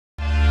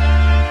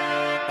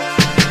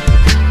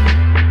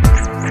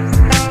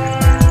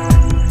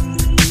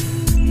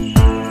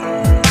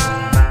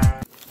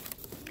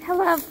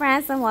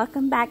friends, and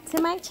welcome back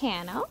to my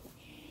channel.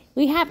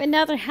 We have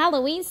another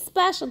Halloween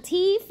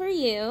specialty for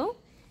you.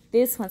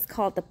 This one's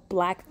called the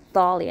Black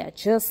Dahlia,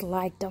 just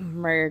like the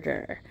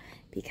murder,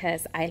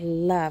 because I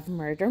love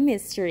murder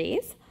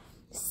mysteries.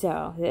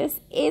 So this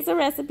is a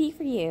recipe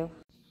for you.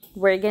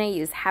 We're going to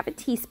use half a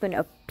teaspoon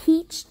of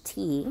peach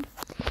tea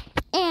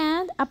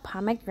and a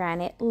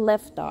pomegranate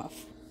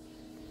liftoff.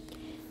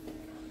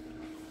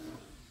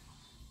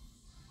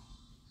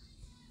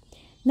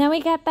 Now we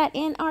got that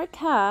in our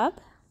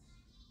cup.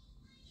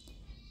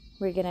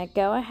 We're going to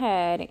go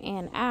ahead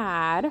and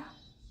add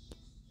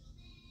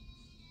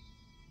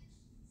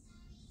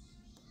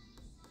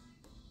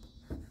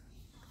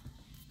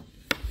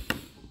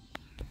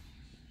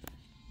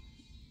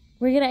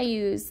we're going to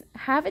use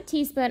half a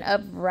teaspoon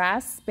of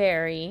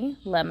raspberry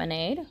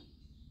lemonade.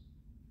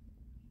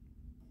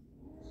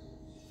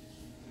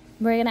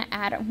 We're going to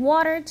add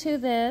water to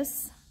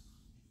this.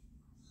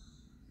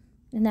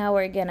 And now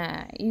we're going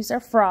to use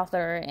our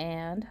frother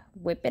and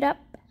whip it up.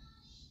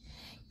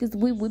 Because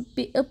we whip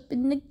it up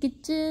in the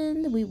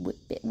kitchen. We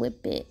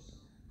whip it.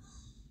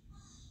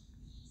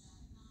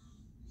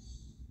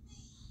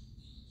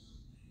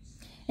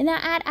 And now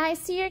add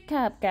ice to your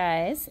cup,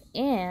 guys.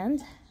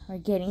 And we're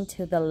getting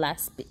to the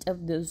last bit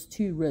of those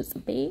two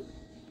recipe.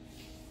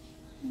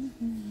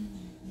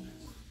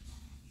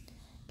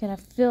 Gonna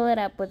fill it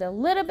up with a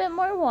little bit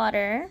more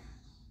water.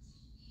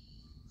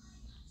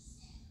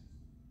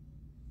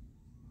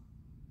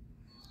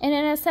 And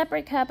in a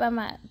separate cup, I'm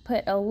gonna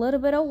put a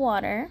little bit of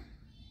water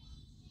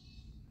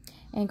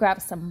and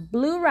grab some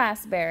blue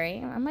raspberry.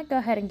 I'm gonna go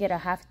ahead and get a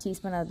half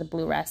teaspoon of the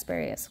blue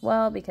raspberry as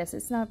well, because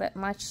it's not that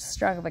much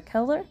strong of a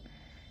color.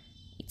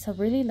 It's a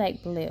really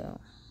light blue.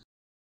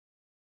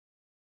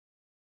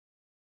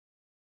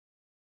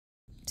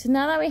 So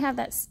now that we have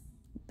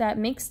that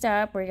mixed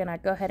up, we're gonna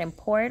go ahead and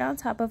pour it on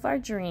top of our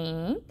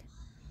drink.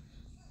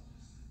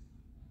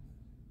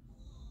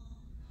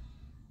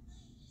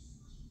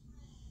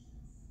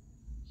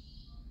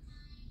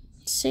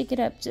 Shake it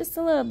up just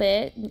a little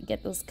bit and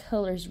get those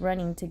colors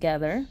running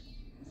together.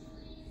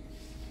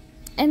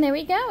 And there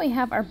we go. We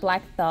have our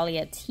Black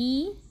Dahlia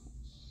tea.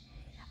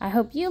 I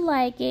hope you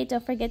like it.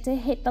 Don't forget to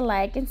hit the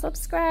like and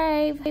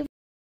subscribe.